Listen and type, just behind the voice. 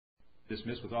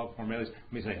dismissed with all the formalities.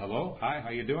 Let me say hello, hi,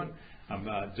 how you doing? I'm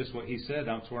just what he said.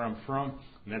 That's where I'm from,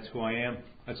 and that's who I am.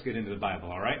 Let's get into the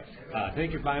Bible, all right?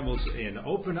 Take your Bibles and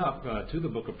open up to the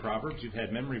book of Proverbs. You've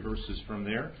had memory verses from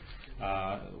there,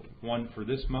 one for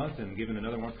this month and given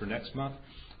another one for next month.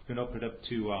 You can open it up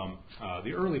to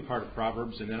the early part of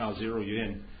Proverbs, and then I'll zero you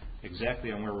in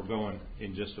exactly on where we're going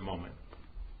in just a moment.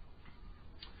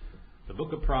 The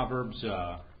book of Proverbs,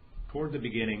 toward the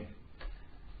beginning,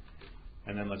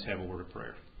 and then let's have a word of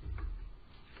prayer.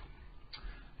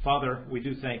 Father, we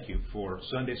do thank you for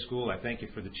Sunday school. I thank you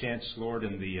for the chance, Lord,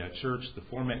 in the church, the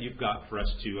format you've got for us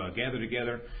to gather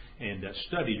together and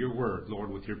study your word, Lord,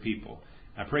 with your people.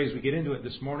 I pray as we get into it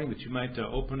this morning that you might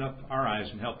open up our eyes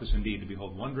and help us indeed to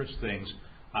behold wondrous things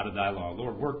out of thy law.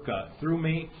 Lord, work through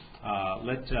me.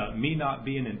 Let me not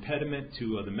be an impediment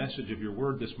to the message of your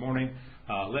word this morning.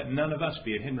 Let none of us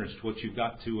be a hindrance to what you've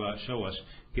got to show us.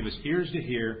 Give us ears to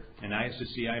hear and eyes to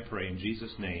see, I pray. In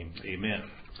Jesus' name, amen.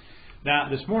 Now,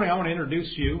 this morning I want to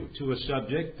introduce you to a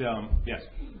subject. Yes?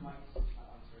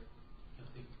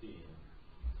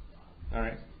 All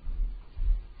right.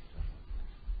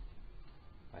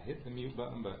 I hit the mute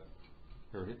button,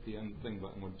 or hit the unthing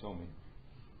button when it told me.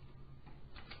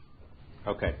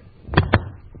 Okay.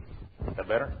 Is that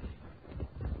better?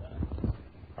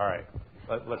 All right.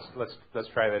 Let's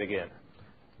try that again.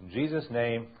 In Jesus'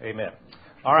 name, amen.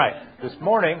 All right. This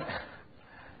morning,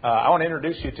 I want to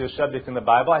introduce you to a subject in the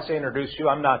Bible. I say introduce you.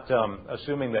 I'm not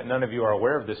assuming that none of you are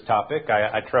aware of this topic.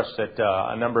 I trust that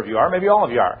a number of you are. Maybe all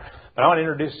of you are. But I want to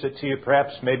introduce it to you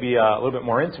perhaps maybe a little bit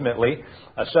more intimately,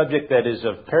 a subject that is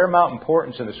of paramount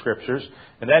importance in the Scriptures,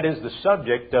 and that is the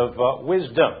subject of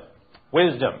wisdom.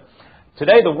 Wisdom.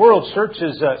 Today the world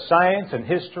searches science and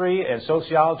history and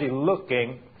sociology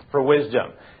looking for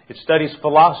wisdom. It studies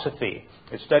philosophy.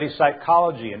 It studies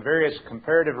psychology and various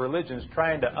comparative religions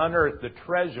trying to unearth the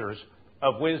treasures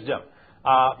of wisdom.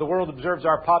 The world observes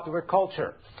our popular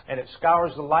culture, and it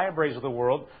scours the libraries of the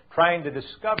world trying to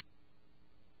discover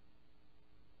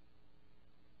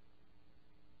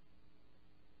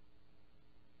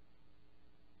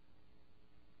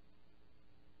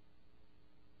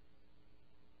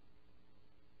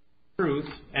truth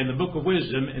and the book of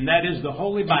wisdom, and that is the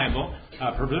Holy Bible,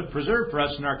 preserved for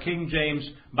us in our King James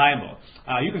Bible.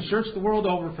 You can search the world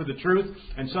over for the truth,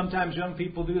 and sometimes young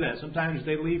people do that. Sometimes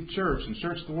they leave church and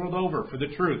search the world over for the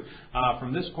truth.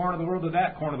 From this corner of the world to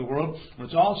that corner of the world. When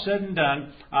it's all said and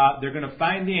done, they're going to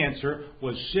find the answer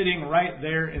was sitting right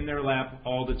there in their lap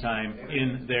all the time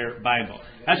in their Bible.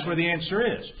 That's where the answer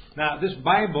is. Now, this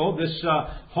Bible, this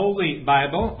Holy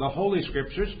Bible, the Holy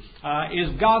Scriptures,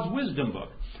 is God's wisdom book.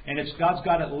 And God's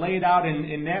got it laid out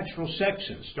in natural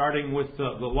sections, starting with the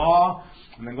law,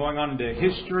 and then going on into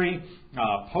history,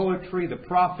 poetry, the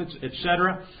prophets,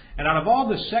 etc. And out of all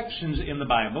the sections in the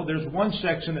Bible, there's one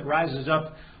section that rises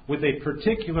up with a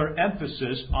particular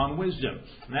emphasis on wisdom.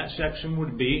 And that section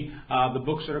would be the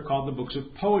books that are called the books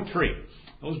of poetry.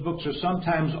 Those books are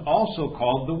sometimes also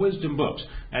called the wisdom books.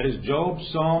 That is Job,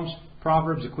 Psalms,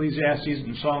 Proverbs, Ecclesiastes,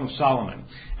 and Song of Solomon.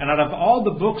 And out of all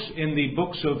the books in the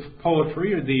books of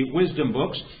poetry, or the wisdom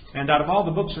books, and out of all the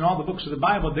books in all the books of the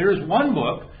Bible, there is one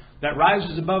book that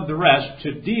rises above the rest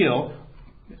to deal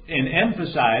and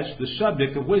emphasize the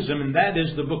subject of wisdom, and that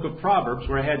is the book of Proverbs,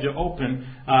 where I had you open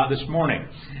this morning.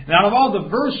 And out of all the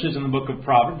verses in the book of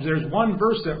Proverbs, there's one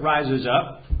verse that rises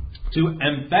up to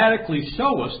emphatically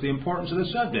show us the importance of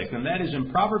the subject, and that is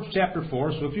in Proverbs chapter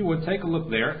 4. So if you would take a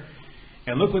look there,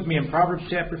 and look with me in Proverbs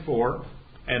chapter 4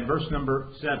 and verse number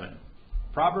 7.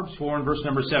 Proverbs 4 and verse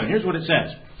number 7. Here's what it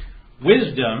says.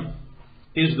 Wisdom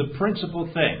is the principal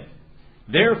thing.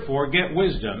 Therefore get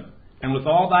wisdom, and with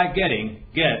all thy getting,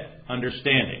 get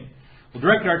understanding. We'll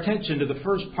direct our attention to the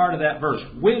first part of that verse.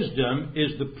 Wisdom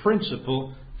is the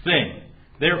principal thing.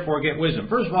 Therefore get wisdom.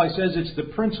 First of all, he says it's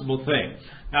the principal thing.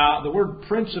 Now, the word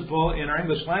principle in our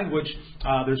English language,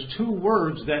 there's two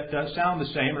words that sound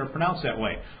the same or are pronounced that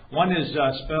way. One is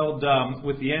spelled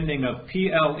with the ending of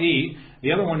P-L-E.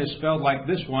 The other one is spelled like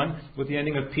this one with the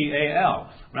ending of P-A-L.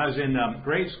 When I was in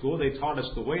grade school, they taught us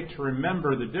the way to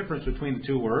remember the difference between the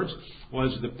two words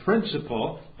was the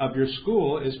principal of your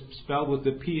school is spelled with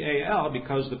the P-A-L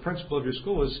because the principal of your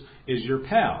school is your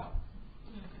pal.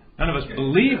 None of us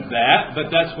believed that,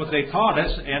 but that's what they taught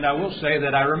us, and I will say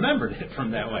that I remembered it from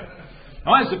that way.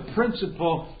 Now, why is the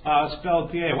principal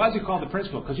spelled P-A? Why is he called the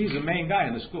principal? Because he's the main guy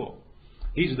in the school.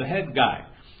 He's the head guy.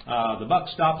 The buck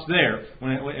stops there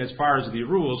as far as the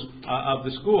rules of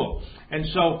the school. And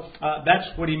so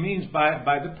that's what he means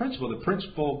by the principal. The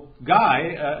principal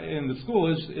guy in the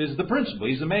school is the principal.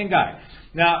 He's the main guy.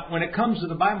 Now, when it comes to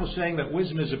the Bible saying that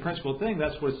wisdom is a principal thing,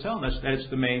 that's what it's telling us, that it's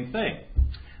the main thing.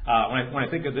 When I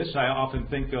think of this, I often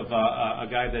think of a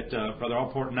guy that Brother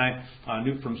Allport and I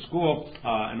knew from school,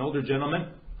 an older gentleman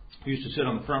who used to sit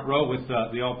on the front row with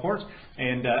the Allports,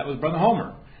 and it was Brother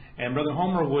Homer. And Brother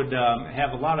Homer would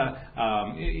have a lot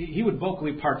of, he would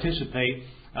vocally participate,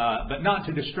 but not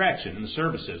to distraction in the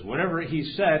services. Whatever he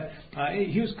said,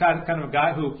 he was kind of a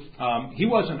guy who, he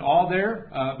wasn't all there,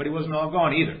 but he wasn't all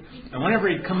gone either. And whenever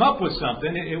he'd come up with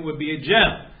something, it would be a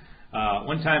gem.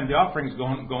 One time the offering's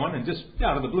going, and just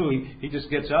out of the blue, he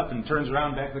just gets up and turns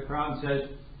around back to the crowd and says,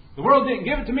 "The world didn't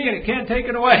give it to me, and it can't take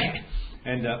it away."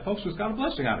 And folks was got a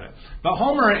blessing out of it. But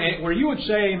Homer, where you would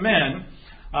say amen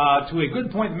to a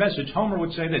good point message, Homer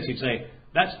would say this. He'd say,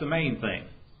 "That's the main thing.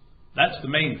 That's the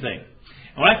main thing."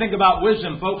 And when I think about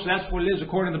wisdom, folks, that's what it is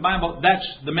according to the Bible. That's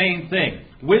the main thing.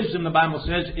 Wisdom, the Bible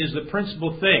says, is the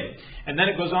principal thing. And then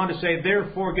it goes on to say,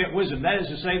 "Therefore get wisdom." That is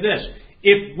to say this.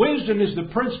 If wisdom is the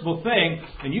principal thing,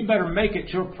 then you better make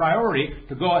it your priority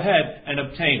to go ahead and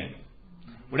obtain it.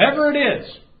 Whatever it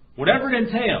is, whatever it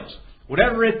entails,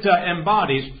 whatever it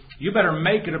embodies, you better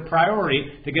make it a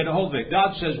priority to get a hold of it.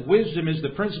 God says wisdom is the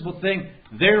principal thing.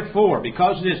 Therefore,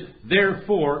 because it is,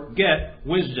 therefore, get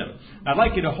wisdom. I'd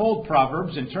like you to hold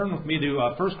Proverbs and turn with me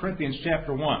to 1 Corinthians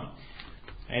chapter 1.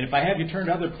 And if I have you turn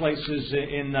to other places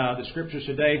in the Scriptures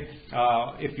today,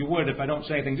 if you would, if I don't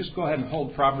say anything, just go ahead and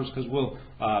hold Proverbs because we'll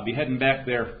be heading back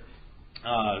there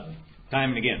time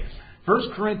and again.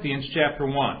 1 Corinthians chapter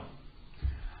 1.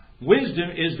 Wisdom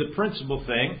is the principal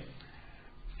thing.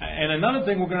 And another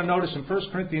thing we're going to notice in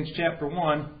 1 Corinthians chapter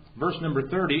 1, verse number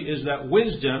 30, is that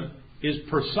wisdom is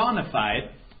personified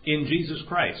in Jesus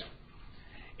Christ.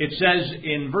 It says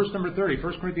in verse number 30,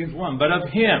 1 Corinthians 1, "But of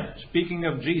Him," speaking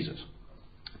of Jesus,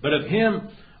 "but of Him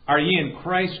are ye in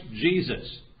Christ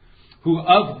Jesus, who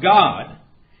of God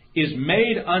is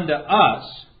made unto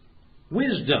us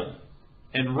wisdom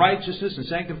and righteousness and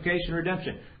sanctification and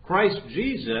redemption." Christ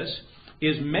Jesus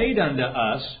is made unto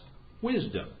us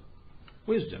wisdom.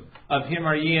 Wisdom. "Of Him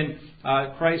are ye in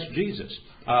Christ Jesus."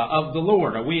 Of the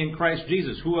Lord are we in Christ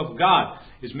Jesus, who of God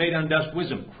is made unto us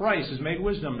wisdom. Christ is made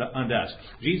wisdom unto us.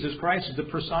 Jesus Christ is the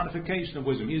personification of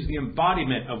wisdom. He is the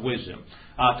embodiment of wisdom.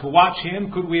 To watch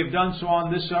Him, could we have done so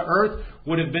on this earth,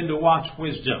 would have been to watch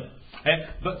wisdom.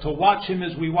 But to watch Him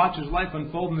as we watch His life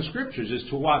unfold in the Scriptures is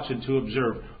to watch and to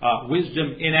observe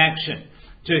wisdom in action.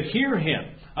 To hear Him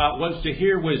was to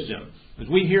hear wisdom. As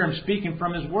we hear Him speaking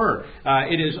from His Word,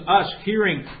 it is us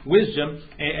hearing wisdom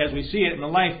as we see it in the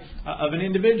life of an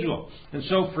individual. And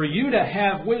so for you to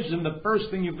have wisdom, the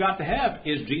first thing you've got to have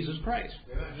is Jesus Christ.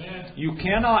 Amen. You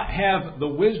cannot have the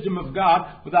wisdom of God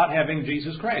without having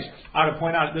Jesus Christ. I ought to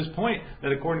point out at this point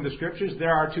that according to the Scriptures,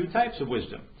 there are two types of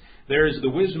wisdom. There is the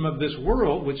wisdom of this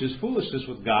world, which is foolishness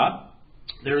with God.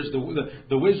 There is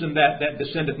the wisdom that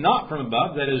descendeth not from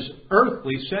above, that is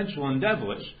earthly, sensual, and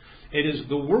devilish. It is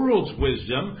the world's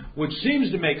wisdom, which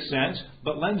seems to make sense,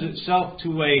 but lends itself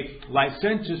to a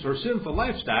licentious or sinful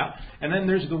lifestyle. And then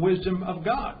there's the wisdom of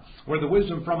God, where the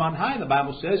wisdom from on high, the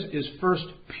Bible says, is first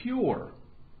pure,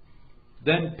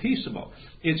 then peaceable.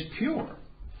 It's pure.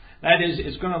 That is,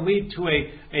 it's going to lead to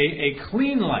a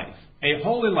clean life, a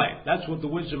holy life. That's what the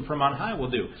wisdom from on high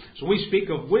will do. So we speak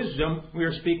of wisdom, we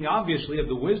are speaking obviously of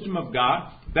the wisdom of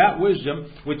God, that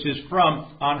wisdom which is from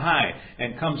on high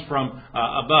and comes from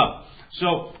above.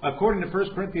 So according to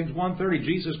 1 Corinthians 1:30,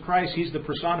 Jesus Christ, He's the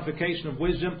personification of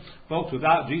wisdom. Folks,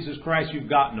 without Jesus Christ, you've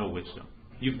got no wisdom.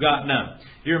 You've got none.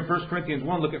 Here in 1 Corinthians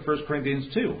 1, look at 1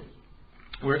 Corinthians 2,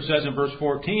 where it says in verse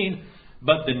 14,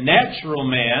 "But the natural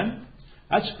man,"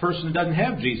 that's a person that doesn't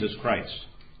have Jesus Christ.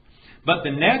 "But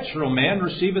the natural man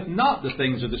receiveth not the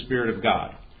things of the Spirit of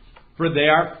God, for they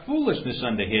are foolishness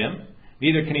unto him,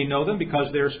 neither can he know them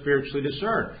because they are spiritually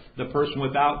discerned." The person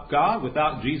without God,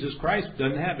 without Jesus Christ,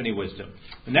 doesn't have any wisdom.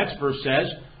 The next verse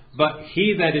says, "But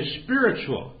he that is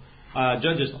spiritual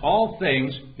judgeth all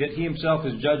things, yet he himself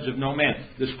is judged of no man."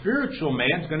 The spiritual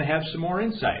man is going to have some more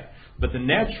insight, but the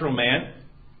natural man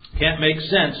can't make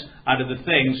sense out of the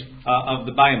things of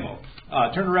the Bible.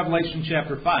 Turn to Revelation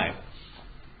chapter 5.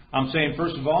 I'm saying,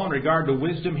 first of all, in regard to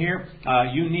wisdom here,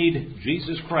 you need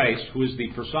Jesus Christ, who is the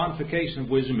personification of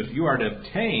wisdom, if you are to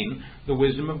obtain the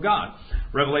wisdom of God.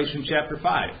 Revelation chapter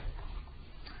 5.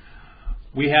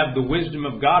 We have the wisdom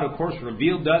of God, of course,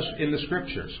 revealed to us in the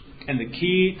Scriptures. And the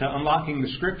key to unlocking the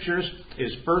Scriptures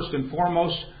is first and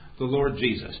foremost the Lord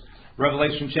Jesus.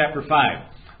 Revelation chapter 5.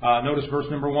 Notice verse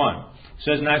number 1. It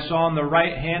says, "And I saw on the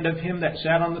right hand of Him that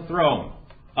sat on the throne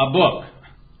a book,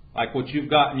 like what you've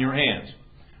got in your hands,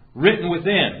 written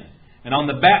within, and on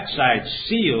the backside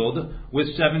sealed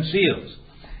with 7 seals.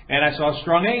 And I saw a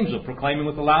strong angel proclaiming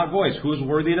with a loud voice, Who is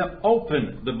worthy to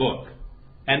open the book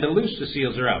and to loose the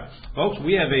seals thereof. Folks,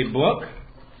 we have a book,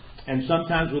 and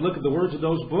sometimes we look at the words of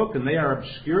those books, and they are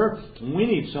obscure, and we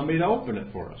need somebody to open it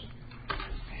for us.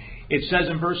 It says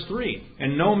in verse 3,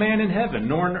 "And no man in heaven,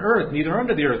 nor in earth, neither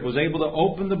under the earth, was able to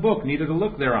open the book, neither to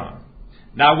look thereon.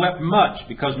 And I wept much,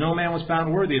 because no man was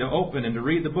found worthy to open and to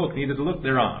read the book, neither to look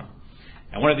thereon.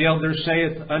 And one of the elders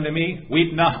saith unto me,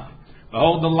 Weep not.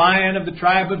 Behold, the Lion of the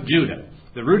tribe of Judah,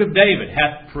 the root of David,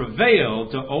 hath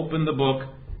prevailed to open the book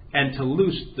and to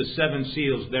loose the 7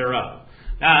 seals thereof."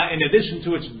 Now, in addition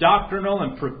to its doctrinal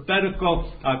and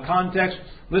prophetical context,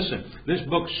 listen, this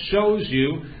book shows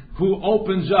you who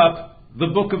opens up the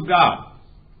book of God.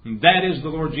 And that is the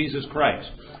Lord Jesus Christ.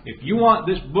 If you want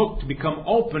this book to become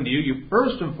open to you, you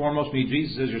first and foremost need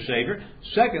Jesus as your Savior.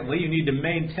 Secondly, you need to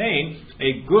maintain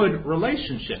a good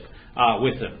relationship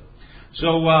with Him.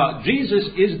 So Jesus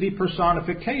is the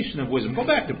personification of wisdom. Go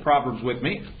back to Proverbs with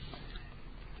me.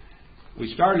 We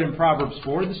started in Proverbs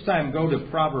 4. This time go to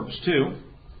Proverbs 2.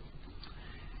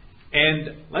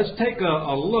 And let's take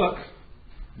a look,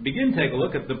 begin to take a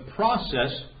look at the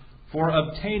process for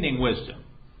obtaining wisdom.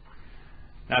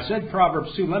 Now, I said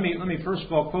Proverbs 2. Let me first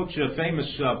of all quote you a famous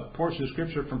portion of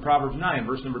Scripture from Proverbs 9,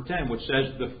 verse number 10, which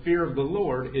says, "The fear of the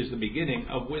Lord is the beginning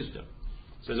of wisdom."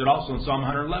 It says it also in Psalm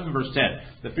 111, verse 10.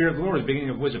 The fear of the Lord is the beginning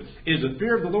of wisdom. It is the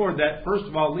fear of the Lord that, first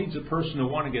of all, leads a person to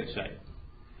want to get saved.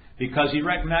 Because he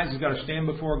recognizes he's got to stand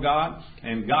before God,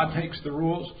 and God makes the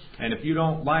rules. And if you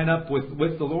don't line up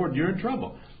with the Lord, you're in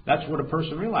trouble. That's what a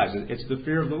person realizes. It's the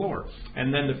fear of the Lord.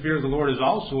 And then the fear of the Lord is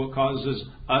also what causes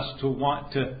us to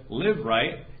want to live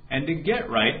right and to get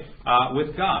right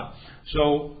with God.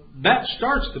 So that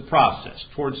starts the process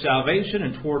toward salvation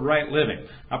and toward right living.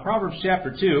 Now, Proverbs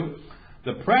chapter 2,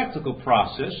 the practical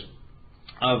process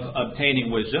of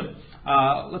obtaining wisdom.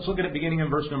 Let's look at it beginning in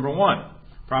verse number 1.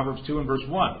 Proverbs 2 and verse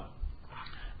 1.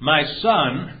 "My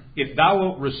son, if thou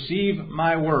wilt receive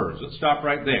my words." Let's stop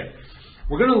right there.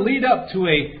 We're going to lead up to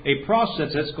a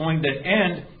process that's going to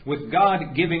end with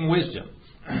God giving wisdom.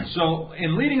 So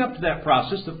in leading up to that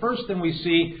process, the first thing we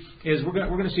see is we're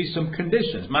going to see some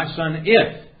conditions. My son,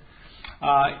 if.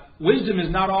 Wisdom is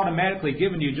not automatically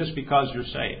given to you just because you're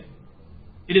saved.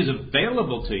 It is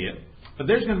available to you, but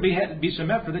there's going to be some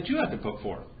effort that you have to put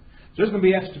forth. So there's going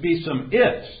to have to be some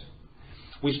ifs.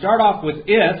 We start off with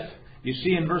if. You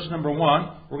see in verse number 1,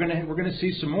 we're going to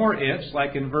see some more ifs,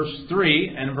 like in verse 3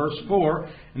 and verse 4,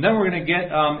 and then we're going to get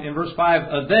in verse 5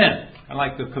 a then, and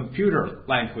like the computer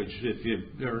language, if you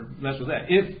mess with that.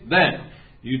 If then,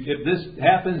 if this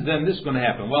happens, then this is going to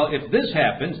happen. Well, if this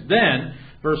happens, then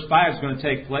verse 5 is going to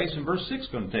take place, and verse 6 is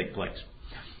going to take place.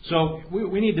 So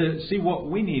we need to see what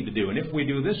we need to do, and if we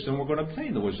do this, then we're going to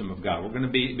obtain the wisdom of God. We're going to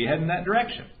be heading in that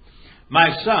direction.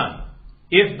 My son,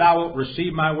 if thou wilt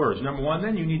receive my words. Number 1,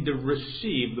 then you need to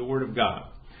receive the Word of God.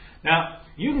 Now,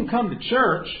 you can come to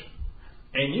church,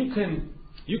 and you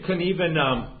can even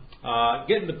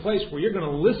get in the place where you're going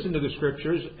to listen to the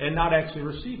Scriptures and not actually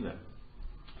receive them.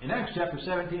 In Acts chapter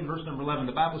 17, verse number 11,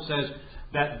 the Bible says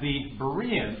that the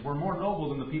Bereans were more noble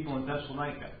than the people in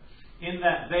Thessalonica, in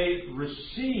that they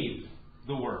received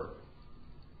the Word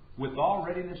with all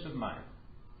readiness of mind.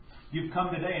 You've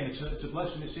come today, and it's a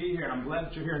blessing to see you here. I'm glad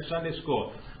that you're here in Sunday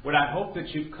school. What I hope that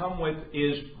you come with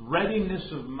is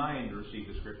readiness of mind to receive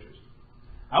the Scriptures.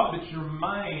 I hope that your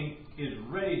mind is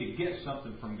ready to get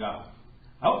something from God.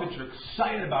 I hope that you're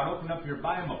excited about opening up your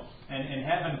Bible and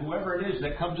having whoever it is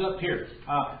that comes up here,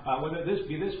 whether this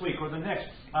be this week or the next,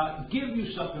 give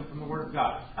you something from the Word of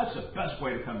God. That's the best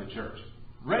way to come to church.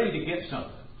 Ready to get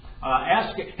something.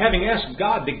 Having asked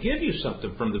God to give you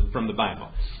something from the Bible.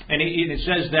 And it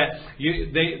says that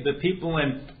the people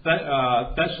in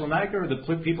Thessalonica, or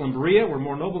the people in Berea, were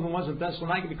more noble than the ones in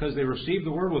Thessalonica because they received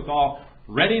the Word with all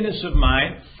readiness of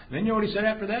mind. And then you know what he said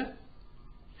after that?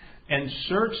 And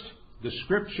searched the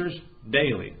Scriptures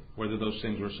daily, whether those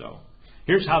things were so.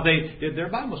 Here's how they did their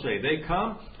Bible study. They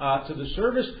come to the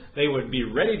service. They would be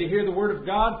ready to hear the Word of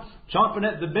God, chomping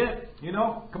at the bit. You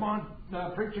know, come on,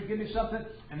 preacher, give me something.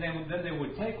 And then they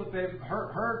would take what they've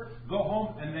heard, go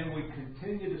home, and then would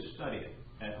continue to study it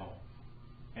at home.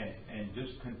 And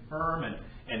just confirm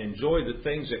and enjoy the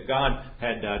things that God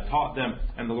had taught them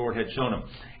and the Lord had shown them.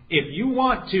 If you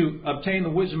want to obtain the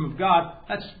wisdom of God,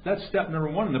 that's step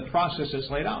number 1 in the process that's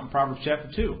laid out in Proverbs chapter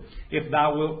 2. If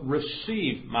thou wilt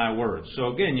receive my words.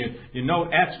 So again, you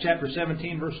note Acts chapter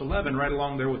 17, verse 11, right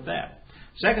along there with that.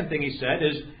 Second thing he said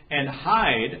is, and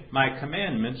hide my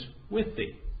commandments with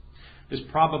thee. This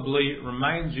probably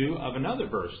reminds you of another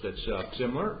verse that's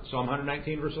similar, Psalm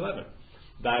 119, verse 11.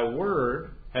 Thy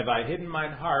word have I hidden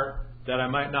mine heart, that I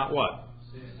might not what?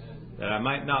 Sin. That I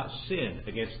might not sin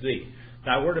against thee.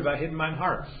 Thy word have I hid in mine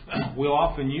heart. We'll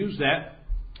often use that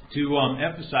to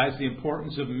emphasize the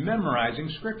importance of memorizing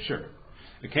Scripture.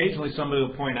 Occasionally somebody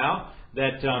will point out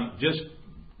that just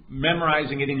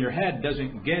memorizing it in your head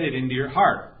doesn't get it into your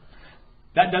heart.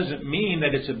 That doesn't mean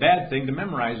that it's a bad thing to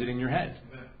memorize it in your head.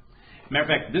 Matter of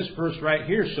fact, this verse right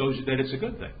here shows you that it's a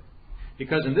good thing.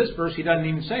 Because in this verse, he doesn't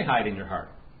even say hide in your heart.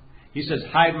 He says,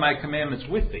 hide my commandments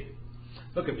with thee.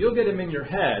 Look, if you'll get them in your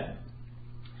head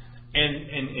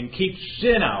and keep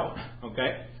sin out,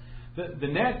 okay, the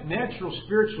natural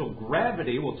spiritual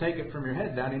gravity will take it from your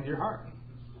head down into your heart.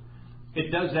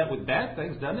 It does that with bad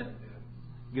things, doesn't it?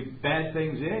 You get bad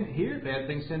things in here, bad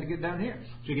things tend to get down here.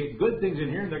 So you get good things in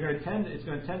here, and it's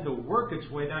going to tend to work its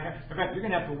way down here. In fact, you're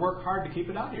going to have to work hard to keep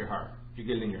it out of your heart if you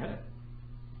get it in your head.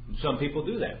 And some people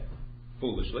do that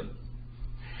foolishly.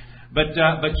 But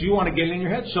you want to get it in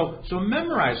your head. So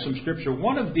memorize some Scripture.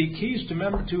 One of the keys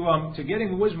to getting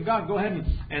the wisdom of God, go ahead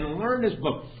and learn this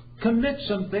book. Commit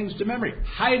some things to memory.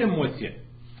 Hide them with you.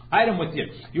 Hide them with you.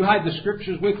 You hide the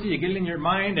Scriptures with you. You get it in your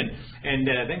mind and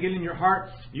then get it in your heart.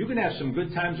 You can have some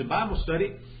good times of Bible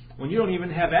study when you don't even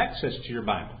have access to your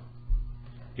Bible.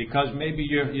 Because maybe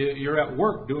you're at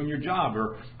work doing your job,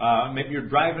 or maybe you're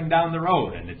driving down the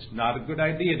road, and it's not a good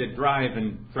idea to drive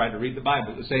and try to read the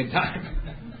Bible at the same time.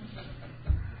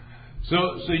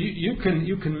 So you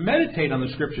can meditate on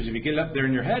the Scriptures if you get it up there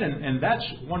in your head, and that's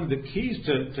one of the keys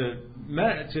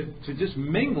to just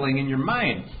mingling in your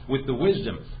mind with the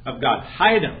wisdom of God.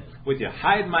 Hide them with you.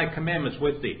 Hide my commandments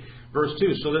with thee. Verse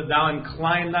 2, so that thou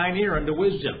incline thine ear unto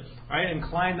wisdom. Right?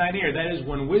 Incline thine ear. That is,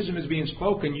 when wisdom is being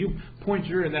spoken, you point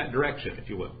your ear in that direction, if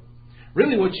you will.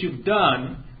 Really what you've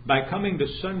done by coming to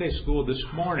Sunday school this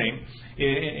morning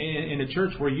in a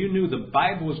church where you knew the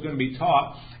Bible was going to be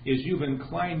taught is you've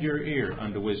inclined your ear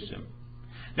unto wisdom.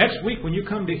 Next week when you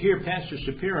come to hear Pastor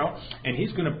Shapiro and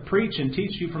he's going to preach and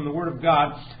teach you from the Word of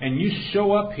God and you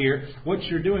show up here, what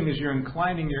you're doing is you're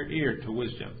inclining your ear to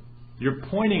wisdom. You're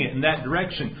pointing it in that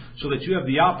direction so that you have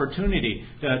the opportunity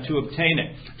to obtain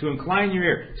it, to incline your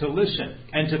ear, to listen,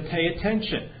 and to pay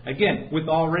attention. Again, with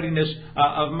all readiness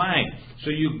of mind.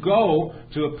 So you go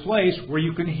to a place where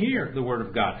you can hear the Word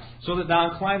of God. So that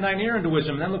thou incline thine ear unto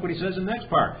wisdom. And then look what he says in the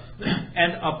next part.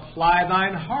 And apply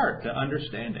thine heart to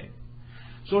understanding.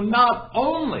 So not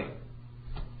only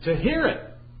to hear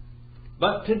it,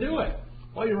 but to do it.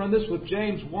 Well, you run this with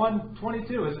James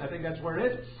 1:22. I think that's where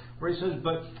it is. Where he says,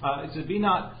 it says, be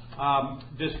not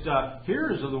just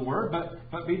hearers of the word,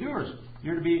 but be doers.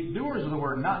 You're to be doers of the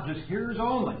word, not just hearers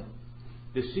only,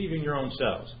 deceiving your own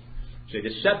selves. It's a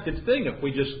deceptive thing if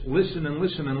we just listen and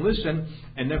listen and listen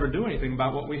and never do anything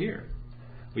about what we hear.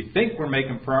 We think we're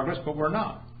making progress, but we're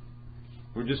not.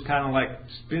 We're just kind of like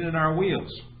spinning our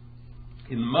wheels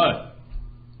in the mud.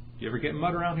 You ever get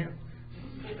mud around here?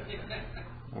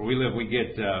 Where we live, we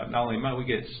get not only mud, we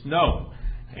get snow.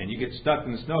 And you get stuck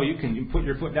in the snow, you put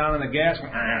your foot down on the gas,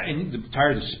 and the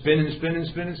tires are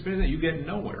spinning. You get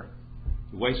nowhere.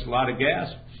 You waste a lot of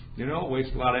gas,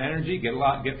 waste a lot of energy, get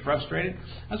frustrated.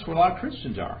 That's what a lot of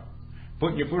Christians are.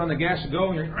 Putting your foot on the gas and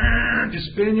go, and you're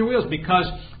just spinning your wheels because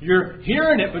you're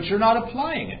hearing it, but you're not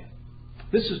applying it.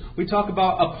 We talk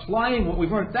about applying what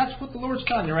we've learned. That's what the Lord's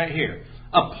telling you right here.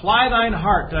 Apply thine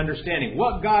heart to understanding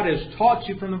what God has taught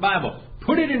you from the Bible.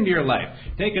 Put it into your life.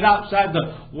 Take it outside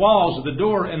the walls of the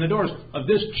door and the doors of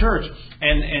this church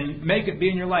and make it be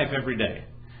in your life every day.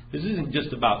 This isn't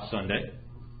just about Sunday.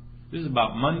 This is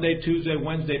about Monday, Tuesday,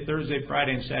 Wednesday, Thursday,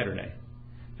 Friday, and Saturday.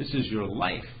 This is your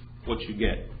life, what you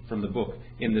get from the book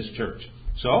in this church.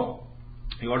 So,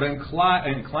 you ought to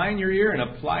incline your ear and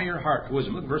apply your heart to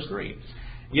wisdom. Look at verse 3.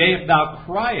 Yea, if thou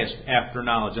criest after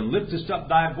knowledge and liftest up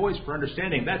thy voice for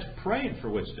understanding, that's praying for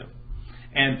wisdom.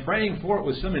 And praying for it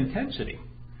with some intensity.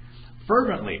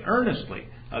 Fervently, earnestly.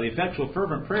 The effectual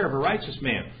fervent prayer of a righteous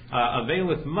man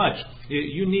availeth much.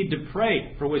 You need to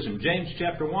pray for wisdom. James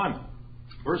chapter 1,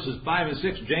 verses 5 and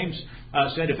 6. James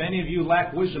said, if any of you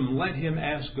lack wisdom, let him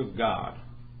ask of God.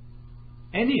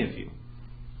 Any of you.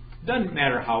 Doesn't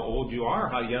matter how old you are,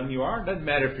 how young you are. Doesn't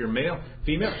matter if you're male,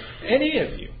 female. Any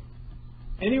of you.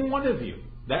 Any one of you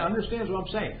that understands what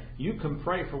I'm saying. You can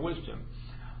pray for wisdom.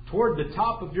 Toward the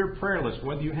top of your prayer list,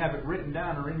 whether you have it written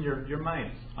down or in your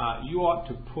mind, you ought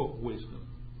to put wisdom.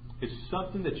 It's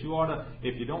something that you ought to,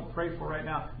 if you don't pray for right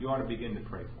now, you ought to begin to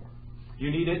pray for. You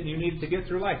need it, and you need it to get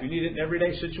through life. You need it in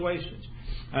everyday situations.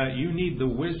 You need the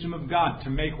wisdom of God to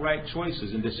make right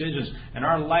choices and decisions. And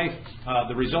our life,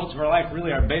 the results of our life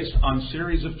really are based on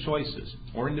series of choices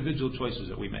or individual choices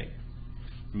that we make.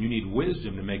 You need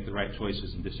wisdom to make the right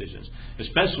choices and decisions.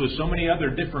 Especially with so many other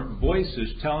different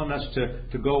voices telling us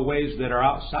to go ways that are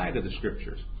outside of the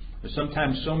Scriptures. There's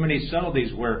sometimes so many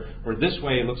subtleties where this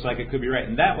way looks like it could be right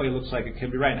and that way looks like it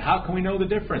could be right. And how can we know the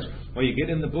difference? Well, you get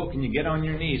in the book and you get on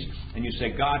your knees and you say,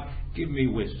 God, give me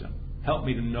wisdom. Help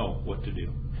me to know what to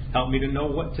do. Help me to know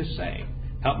what to say.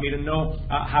 Help me to know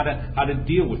how to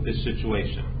deal with this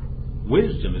situation.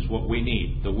 Wisdom is what we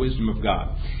need, the wisdom of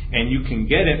God. And you can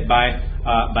get it by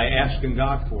asking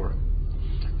God for it.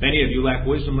 If any of you lack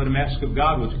wisdom, let him ask of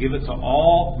God, which giveth to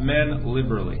all men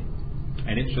liberally,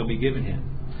 and it shall be given him.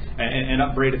 And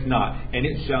upbraideth not, and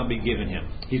it shall be given him.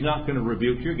 He's not going to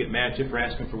rebuke you or get mad at you for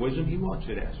asking for wisdom. He wants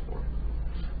you to ask for it.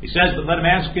 He says, but let him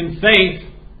ask in faith,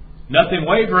 nothing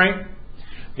wavering.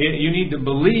 You need to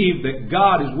believe that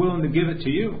God is willing to give it to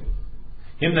you.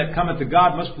 Him that cometh to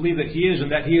God must believe that He is,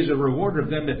 and that He is a rewarder of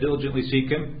them that diligently seek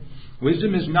Him.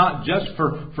 Wisdom is not just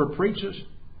for preachers.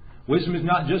 Wisdom is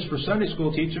not just for Sunday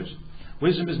school teachers.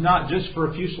 Wisdom is not just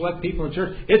for a few select people in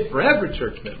church. It's for every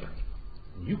church member.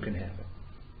 You can have it.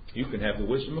 You can have the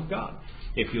wisdom of God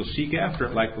if you'll seek after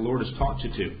it like the Lord has taught you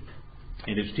to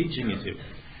and is teaching you to.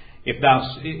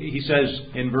 He says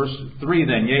in verse 3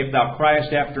 then, yea, if thou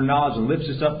criest after knowledge and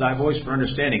liftest up thy voice for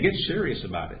understanding. Get serious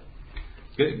about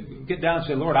it. Get down and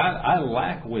say, Lord, I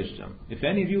lack wisdom. If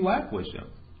any of you lack wisdom,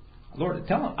 Lord,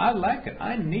 tell him, I lack it.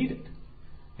 I need it.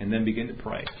 And then begin to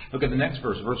pray. Look at the next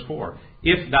verse, verse 4.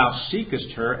 If thou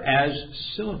seekest her as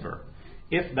silver.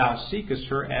 If thou seekest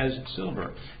her as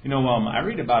silver. You know, I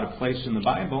read about a place in the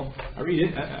Bible. I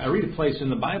read a place in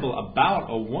the Bible about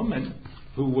a woman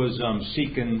who was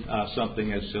seeking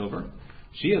something as silver.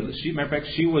 Matter of fact,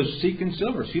 she was seeking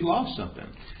silver. She lost something.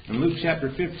 In Luke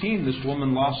chapter 15, this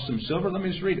woman lost some silver. Let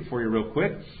me just read it for you real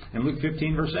quick. In Luke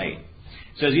 15, verse 8. It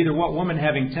says, either what woman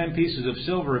having 10 pieces of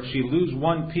silver, if she lose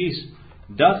one piece,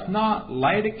 doth not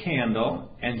light a candle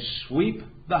and sweep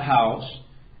the house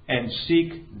and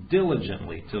seek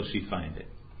diligently till she find it.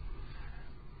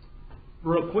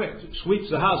 Real quick, sweeps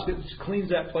the house, cleans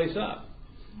that place up,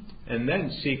 and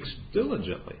then seeks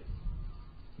diligently.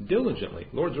 Diligently.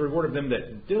 Lord's the reward of them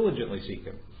that diligently seek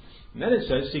Him. And then it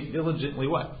says, seek diligently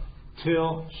what?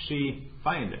 Till she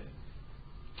find it.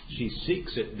 She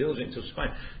seeks it diligently till she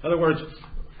finds it. In other words,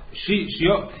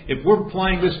 if we're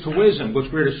applying this to wisdom,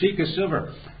 which we're to seek as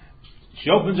silver, she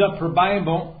opens up her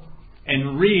Bible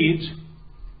and reads,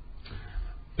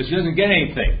 but she doesn't get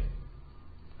anything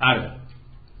out of it.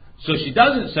 So she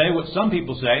doesn't say what some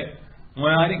people say,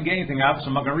 well, I didn't get anything out of it, so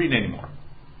I'm not going to read it anymore.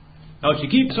 No, she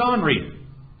keeps on reading.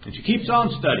 And she keeps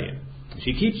on studying.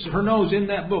 She keeps her nose in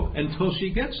that book until she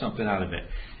gets something out of it.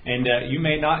 And you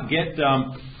may not get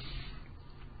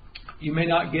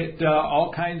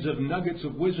all kinds of nuggets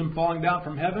of wisdom falling down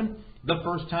from heaven the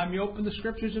first time you open the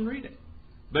Scriptures and read it.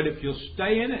 But if you'll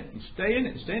stay in it and stay in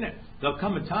it and stay in it, there'll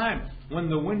come a time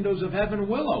when the windows of heaven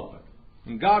will open.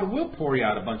 And God will pour you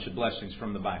out a bunch of blessings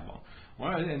from the Bible.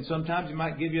 Well, and sometimes He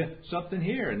might give you something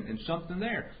here and something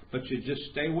there. But you just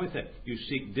stay with it. You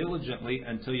seek diligently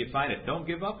until you find it. Don't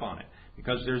give up on it.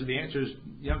 Because the answer is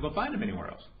you're not going to find them anywhere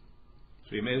else.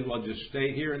 So you may as well just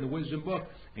stay here in the wisdom book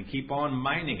and keep on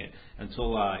mining it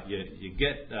until you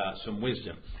get some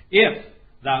wisdom. If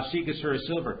thou seekest her as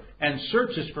silver and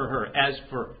searchest for her as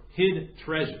for hid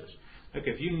treasures. Look,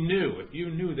 if you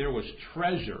knew there was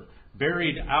treasure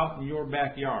buried out in your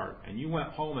backyard, and you went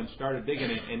home and started digging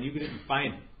it, and you didn't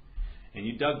find it, and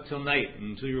you dug till night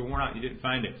until you were worn out, and you didn't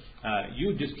find it,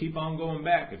 you just keep on going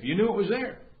back. If you knew it was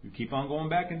there, you keep on going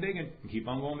back and digging, and keep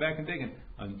on going back and digging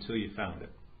until you found it.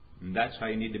 And that's how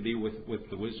you need to be with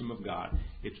the wisdom of God.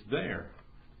 It's there.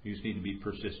 You just need to be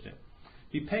persistent.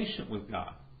 Be patient with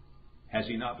God. Has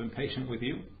He not been patient with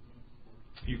you?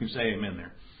 You can say amen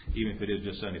there, even if it is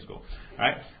just Sunday school. All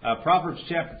right. Proverbs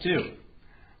chapter 2.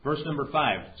 Verse number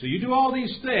 5. So you do all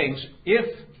these things,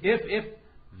 if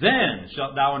then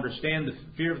shalt thou understand the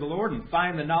fear of the Lord and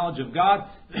find the knowledge of God.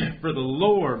 For the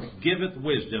Lord giveth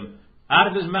wisdom. Out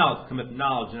of His mouth cometh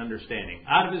knowledge and understanding.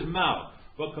 Out of His mouth.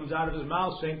 What comes out of His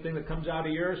mouth? Same thing that comes out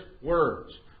of yours.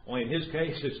 Words. Only in His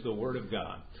case, it's the Word of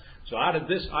God. So out of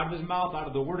His mouth, out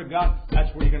of the Word of God,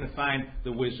 that's where you're going to find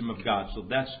the wisdom of God. So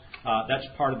that's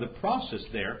part of the process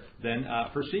there then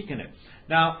for seeking it.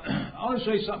 Now, I want to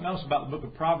show you something else about the book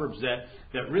of Proverbs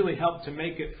that really helped to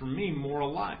make it, for me, more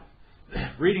alive.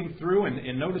 Reading through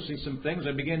and noticing some things,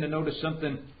 I began to notice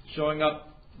something showing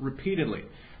up repeatedly.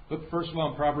 Look, first of all,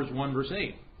 in Proverbs 1, verse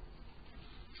 8.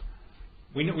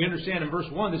 We understand in verse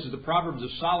 1, this is the Proverbs of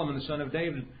Solomon, the son of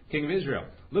David, king of Israel.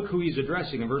 Look who he's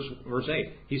addressing in verse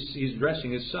 8. He's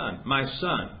addressing his son. My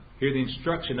son, hear the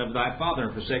instruction of thy father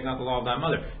and forsake not the law of thy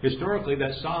mother. Historically,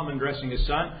 that's Solomon addressing his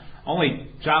son. Only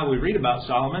child we read about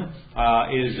Solomon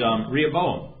is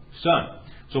Rehoboam, son.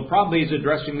 So probably he's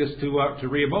addressing this to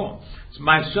Rehoboam. It's,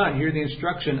 my son, hear the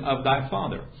instruction of thy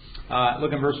father.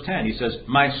 Look in verse 10. He says,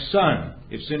 my son,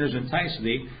 if sinners entice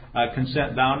thee,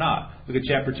 consent thou not. Look at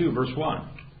chapter 2, verse 1.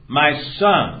 My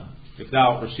son, if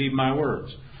thou receive my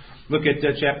words. Look at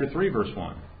chapter 3, verse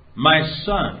 1. My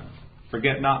son,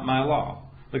 forget not my law.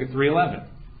 Look at 3:11.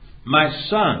 My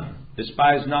son,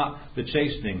 despise not the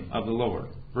chastening of the Lord.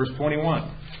 Verse 21.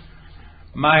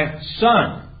 My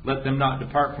son, let them not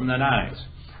depart from thine eyes.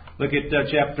 Look at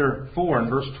chapter 4 and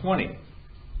verse 20.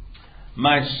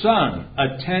 My son,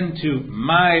 attend to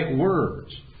my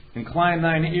words. Incline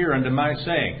thine ear unto my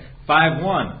saying.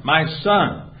 5:1. My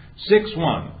son.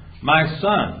 6:1. My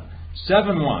son.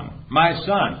 7:1. My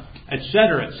son.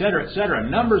 Etc., etc., etc.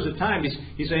 Numbers of times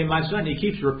he's saying, my son. He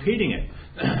keeps repeating it.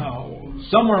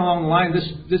 Somewhere along the line,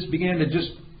 this began to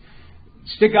just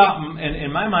stick out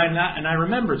in my mind, and I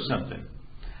remembered something.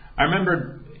 I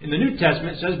remembered in the New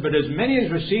Testament it says, but as many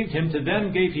as received him, to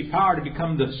them gave he power to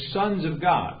become the sons of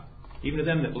God, even to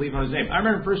them that believe on his name. I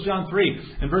remember 1 John 3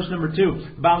 and verse number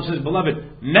 2, the Bible says,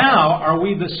 beloved, now are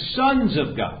we the sons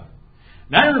of God.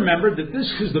 And I remembered that this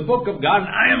is the book of God, and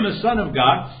I am the Son of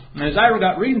God. And as I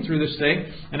got reading through this thing,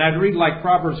 and I'd read like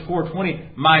Proverbs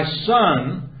 4:20, my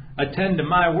son, attend to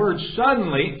my words.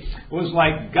 Suddenly, it was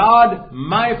like God,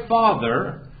 my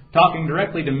Father, talking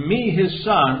directly to me, his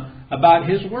Son, about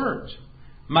his words.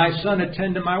 My son,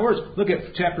 attend to my words. Look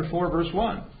at chapter 4, verse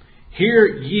 1. Hear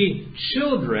ye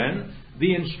children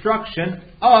the instruction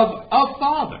of a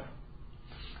father.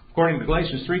 According to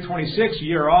Galatians 3:26,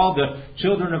 ye are all the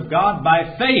children of God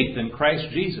by faith in Christ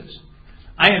Jesus.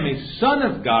 I am a son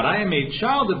of God. I am a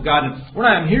child of God. And what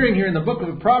I am hearing here in the book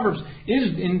of Proverbs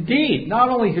is indeed not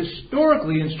only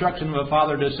historically the instruction of a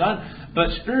father to a son, but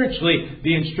spiritually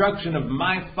the instruction of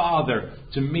my Father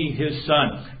to me, his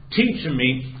Son, teaching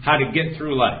me how to get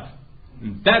through life.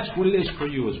 And that's what it is for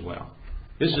you as well.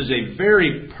 This is a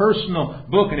very personal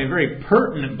book and a very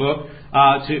pertinent book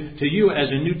to you as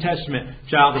a New Testament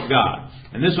child of God.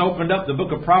 And this opened up the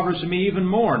book of Proverbs to me even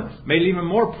more and made it even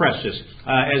more precious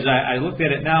as I looked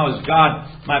at it now as God,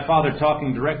 my Father,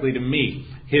 talking directly to me,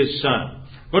 his Son.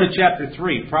 Go to chapter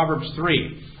 3, Proverbs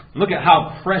 3. Look at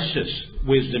how precious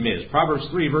wisdom is. Proverbs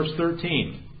 3, verse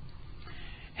 13.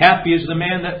 Happy is the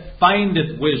man that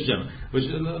findeth wisdom. Which,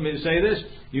 let me say this.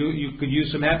 You could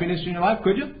use some happiness in your life,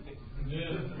 could you?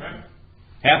 Yeah.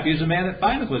 Happy is the man that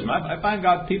findeth wisdom. I find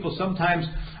God people sometimes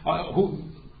who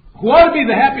ought to be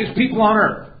the happiest people on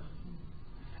earth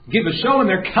give a show in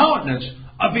their countenance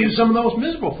of being some of the most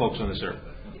miserable folks on this earth.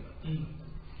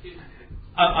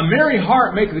 A merry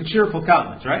heart maketh a cheerful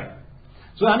countenance, right?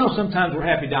 So I know sometimes we're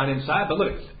happy down inside, but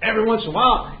look, every once in a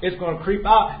while it's going to creep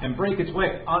out and break its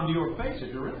way onto your face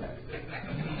if you're really happy.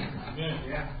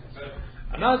 Yeah.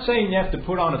 I'm not saying you have to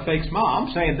put on a fake smile.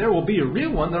 I'm saying there will be a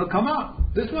real one that will come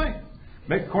out this way.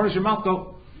 Make the corners of your mouth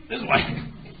go this way.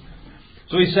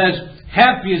 So he says,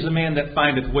 happy is the man that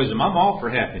findeth wisdom. I'm all for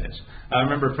happiness. I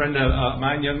remember a friend of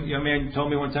mine, young man,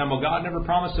 told me one time, well, God never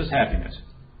promised us happiness.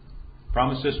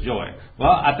 Promised us joy.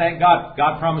 Well, I thank God.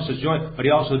 God promised us joy, but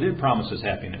he also did promise us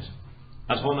happiness.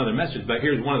 That's a whole other message, but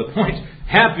here's one of the points.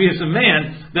 Happy is the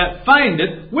man that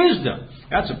findeth wisdom.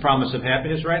 That's a promise of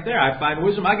happiness right there. I find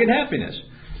wisdom, I get happiness.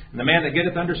 And the man that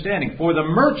getteth understanding. For the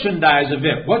merchandise of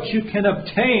it, what you can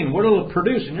obtain, what it will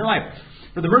produce in your life.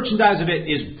 For the merchandise of it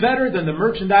is better than the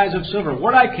merchandise of silver.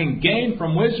 What I can gain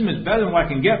from wisdom is better than what I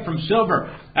can get from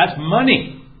silver. That's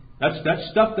money. That's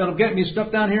stuff that'll get me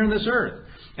stuff down here on this earth.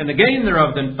 And the gain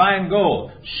thereof than fine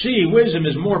gold. She, wisdom,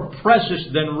 is more precious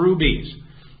than rubies.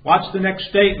 Watch the next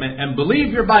statement. And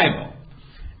believe your Bible.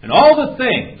 And all the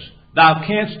things thou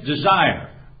canst desire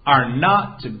are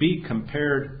not to be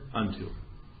compared unto.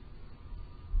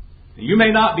 You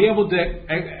may not be able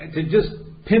to just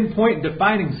pinpoint and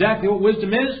define exactly what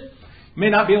wisdom is. You may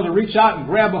not be able to reach out and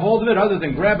grab a hold of it other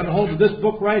than grabbing a hold of this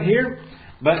book right here.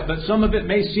 But some of it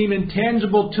may seem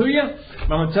intangible to you.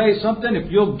 But I'm going to tell you something.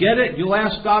 If you'll get it, you'll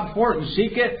ask God for it and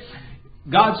seek it.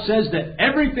 God says that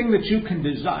everything that you can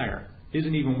desire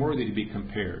isn't even worthy to be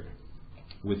compared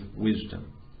with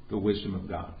wisdom, the wisdom of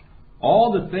God.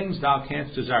 All the things thou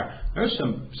canst desire. There's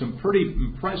some pretty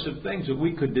impressive things that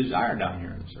we could desire down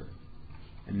here on this earth.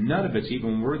 And none of it's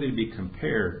even worthy to be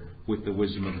compared with the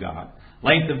wisdom of God.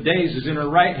 Length of days is in her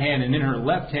right hand, and in her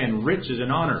left hand riches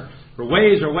and honor. Her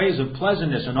ways are ways of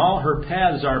pleasantness, and all her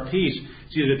paths are peace.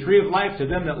 She is a tree of life to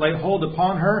them that lay hold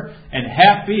upon her, and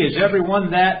happy is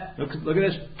everyone that, look at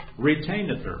this,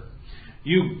 retaineth her.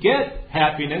 You get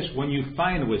happiness when you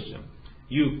find wisdom.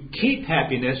 You keep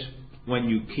happiness when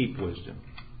you keep wisdom.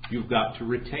 You've got to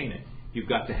retain it. You've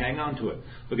got to hang on to it.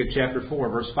 Look at chapter 4,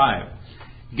 verse 5.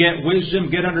 get wisdom,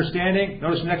 get understanding.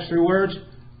 Notice the next 3 words.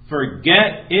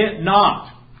 Forget it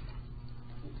not.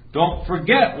 Don't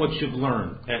forget what you've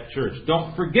learned at church.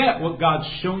 Don't forget what God's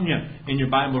shown you in your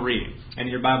Bible reading and in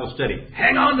your Bible study.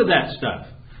 Hang on to that stuff.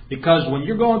 Because when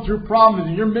you're going through problems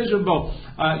and you're miserable,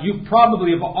 you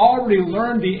probably have already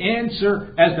learned the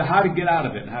answer as to how to get out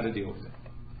of it and how to deal with it.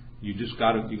 You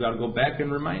got to go back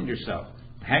and remind yourself.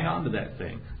 Hang on to that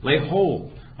thing. Lay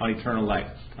hold on eternal life.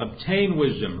 Obtain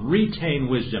wisdom, retain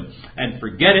wisdom, and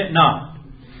forget it not.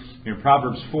 In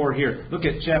Proverbs 4 here, look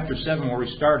at chapter 7 where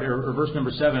we started, or verse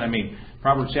number 7,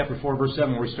 Proverbs chapter 4, verse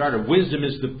 7 where we started. Wisdom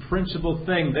is the principal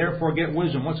thing, therefore get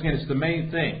wisdom. Once again, it's the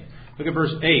main thing. Look at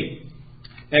verse 8.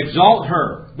 Exalt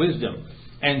her, wisdom,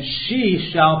 and she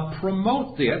shall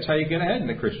promote thee. That's how you get ahead in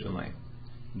the Christian life.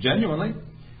 Genuinely.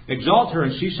 Exalt her,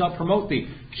 and she shall promote thee.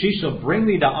 She shall bring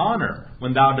thee to honor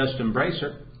when thou dost embrace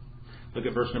her. Look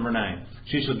at verse number 9.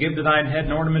 She shall give to thine head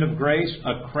an ornament of grace,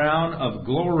 a crown of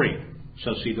glory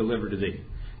shall she deliver to thee.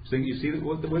 So you see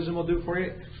what the wisdom will do for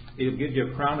you? It'll give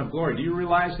you a crown of glory. Do you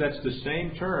realize that's the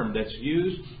same term that's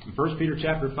used in 1 Peter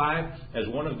chapter 5 as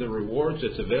one of the rewards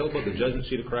that's available at the judgment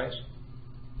seat of Christ?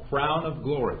 Crown of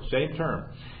glory. Same term.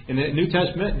 In the New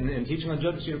Testament, in teaching on the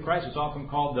judgment seat of Christ, it's often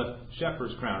called the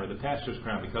shepherd's crown or the pastor's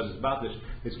crown because it's about this.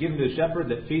 It's given to the shepherd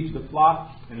that feeds the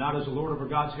flock and not as the Lord over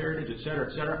God's heritage, etc.,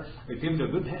 etc. It's given to a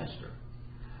good pastor.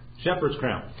 Shepherd's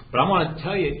crown. But I want to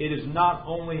tell you, it is not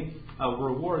only a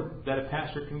reward that a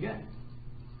pastor can get.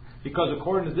 Because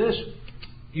according to this,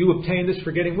 you obtain this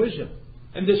for getting wisdom.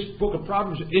 And this book of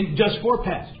Proverbs is just for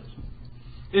pastors.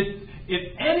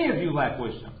 If any of you lack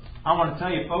wisdom, I want to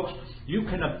tell you, folks, you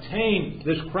can obtain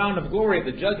this crown of glory at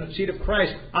the judgment seat of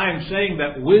Christ. I am saying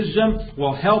that wisdom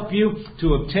will help you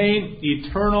to obtain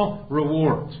eternal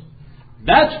rewards.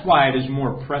 That's why it is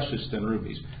more precious than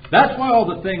rubies. That's why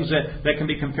all the things that can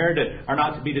be compared to are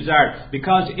not to be desired.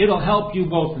 Because it'll help you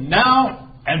both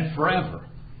now and forever.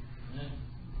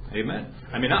 Amen.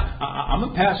 I'm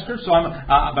a pastor, so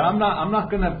but I'm not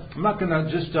gonna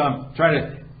just try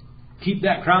to keep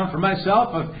that crown for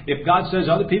myself. If God says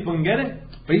other people can get it,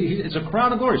 but it's a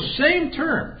crown of glory. Same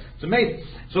term. It's amazing.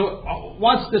 So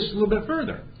watch this a little bit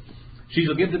further. She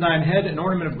shall give to thine head an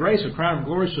ornament of grace, a crown of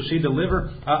glory, shall she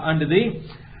deliver unto thee.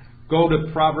 Go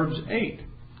to Proverbs 8.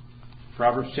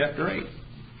 Proverbs chapter 8.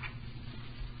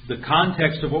 The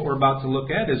context of what we're about to look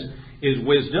at is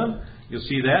wisdom. You'll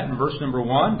see that in verse number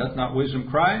 1. Doth not wisdom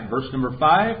cry? Verse number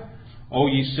 5. O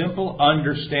ye simple,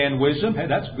 understand wisdom. Hey,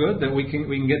 that's good that we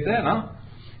can get that, huh?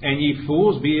 And ye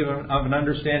fools, be of an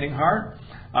understanding heart.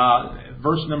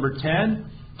 Verse number 10.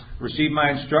 Receive my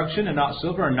instruction, and not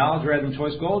silver, and knowledge rather than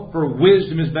choice gold. For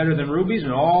wisdom is better than rubies,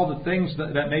 and all the things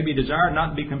that may be desired, not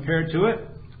to be compared to it.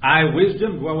 I,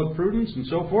 wisdom, dwell with prudence, and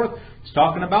so forth. It's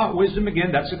talking about wisdom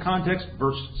again. That's the context.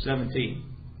 Verse 17.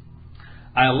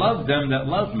 I love them that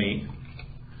love me,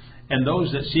 and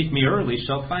those that seek me early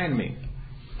shall find me.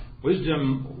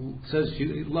 Wisdom says she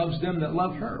loves them that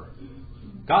love her.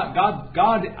 God,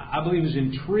 I believe, is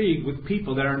intrigued with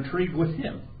people that are intrigued with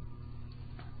Him.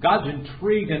 God's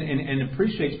intrigued and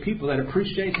appreciates people that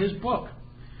appreciate His book.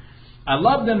 I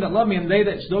love them that love me, and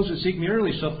those that seek me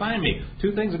early shall find me.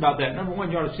 2 things about that. Number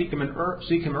 1, you ought to seek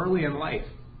Him early in life.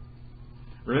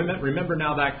 Remember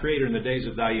now thy Creator in the days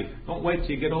of thy youth. Don't wait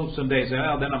till you get old someday and say,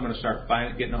 well, then I'm going to start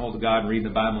getting a hold of God and reading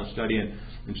the Bible and studying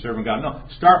and serving God. No,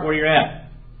 start where you're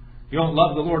at. If you don't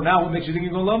love the Lord now, what makes you think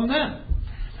you're going to love Him then?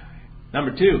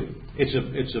 Number 2,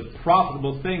 it's a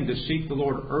profitable thing to seek the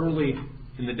Lord early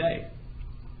in the day.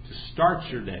 To start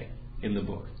your day in the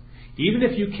book. Even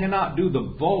if you cannot do the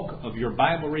bulk of your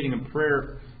Bible reading and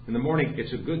prayer in the morning,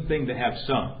 it's a good thing to have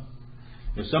some.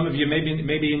 Now, some of you,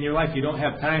 maybe in your life, you don't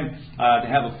have time to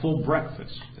have a full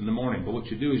breakfast in the morning. But what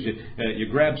you do is you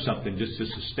grab something just to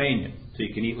sustain you so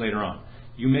you can eat later on.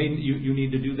 You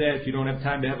need to do that if you don't have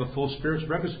time to have a full spiritual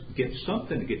breakfast. Get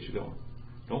something to get you going.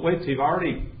 Don't wait till you've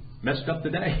already messed up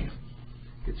the day.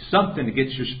 Get something to get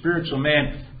your spiritual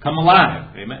man come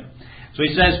alive. Amen. So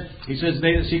he says,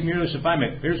 they that seek me early shall find me.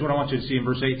 Here's what I want you to see in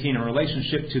verse 18. In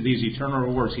relationship to these eternal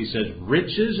rewards, he says,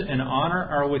 riches and honor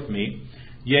are with me,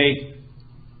 yea,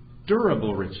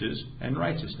 durable riches and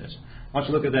righteousness. I want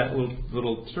you to look at that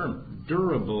little term,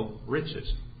 durable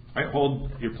riches. All right, hold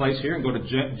your place here and go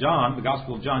to John, the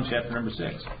Gospel of John, chapter number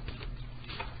 6.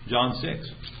 John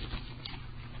 6.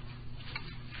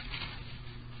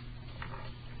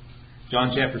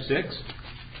 John chapter 6.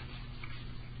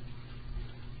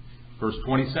 Verse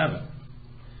 27.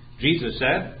 Jesus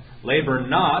said, labor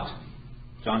not,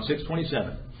 John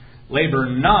 6:27, labor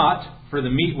not for the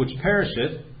meat which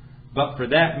perisheth, but for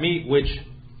that meat which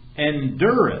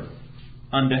endureth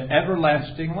unto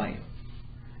everlasting life.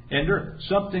 endure.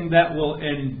 Something that will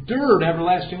endure to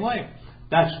everlasting life.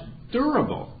 That's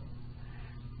durable.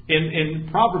 In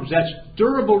Proverbs, that's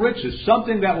durable riches.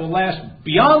 Something that will last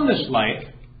beyond this life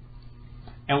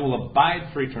and will abide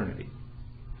for eternity.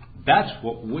 That's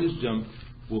what wisdom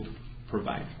will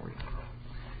provide for you.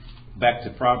 Back to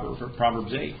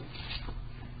Proverbs 8.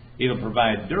 It'll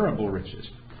provide durable riches.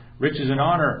 Riches and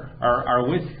honor are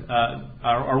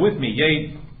with me.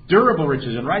 Yea, durable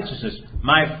riches and righteousness.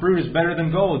 My fruit is better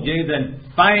than gold, yea,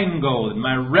 than fine gold, and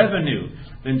my revenue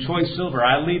than choice silver.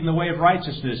 I lead in the way of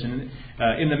righteousness, and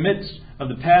in the midst of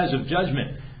the paths of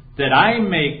judgment, that I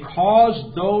may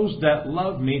cause those that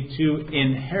love me to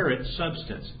inherit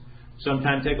substance.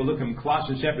 Sometime take a look in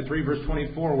Colossians chapter 3, verse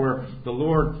 24, where the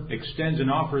Lord extends and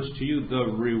offers to you the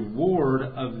reward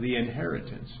of the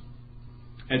inheritance.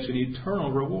 It's an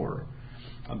eternal reward.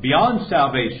 Beyond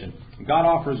salvation, God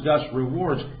offers us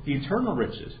rewards, eternal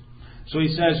riches. So he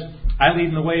says, I lead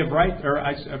in the way of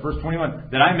verse 21,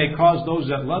 that I may cause those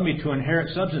that love me to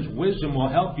inherit substance. Wisdom will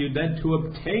help you then to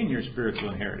obtain your spiritual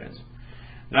inheritance.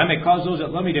 That I may cause those that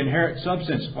love me to inherit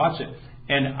substance. Watch it.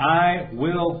 And I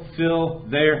will fill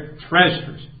their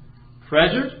treasures.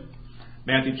 Treasures?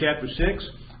 Matthew chapter 6.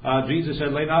 Jesus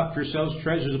said, lay not for yourselves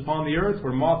treasures upon the earth,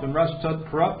 where moth and rust doth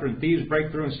corrupt, and thieves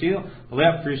break through and steal. But lay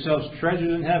up for yourselves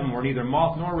treasures in heaven, where neither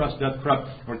moth nor rust doth corrupt,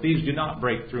 where thieves do not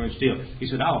break through and steal. He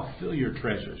said, I will fill your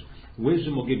treasures.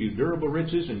 Wisdom will give you durable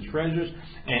riches and treasures,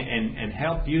 and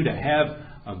help you to have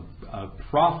a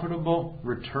profitable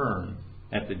return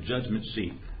at the judgment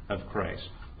seat of Christ.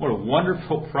 What a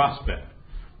wonderful prospect.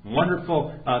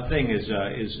 Wonderful thing is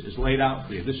laid out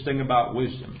for you. This thing about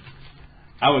wisdom.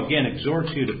 I would again exhort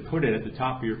you to put it at the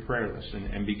top of your prayer list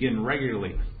and begin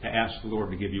regularly to ask the Lord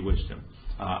to give you wisdom.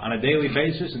 On a daily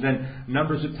basis, and then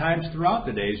numbers of times throughout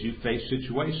the days you face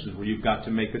situations where you've got to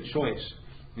make a choice.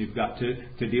 You've got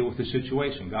to deal with the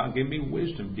situation. God, give me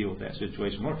wisdom to deal with that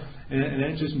situation. Lord, and then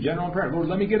it's just in general prayer. Lord,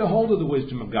 let me get a hold of the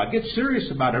wisdom of God. Get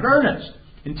serious about it. Earnest.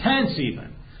 Intense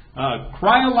even.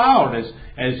 Cry aloud,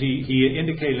 as he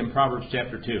indicated in Proverbs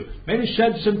chapter 2. Maybe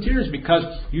shed some tears because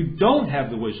you don't have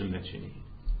the wisdom that you need.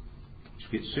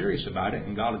 Just get serious about it,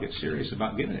 and God will get serious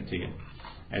about giving it to you.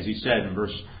 As he said in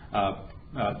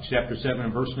chapter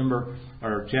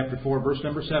 4, verse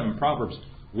number 7, Proverbs,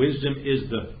 wisdom is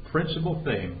the principal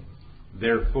thing,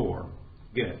 therefore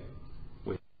get it.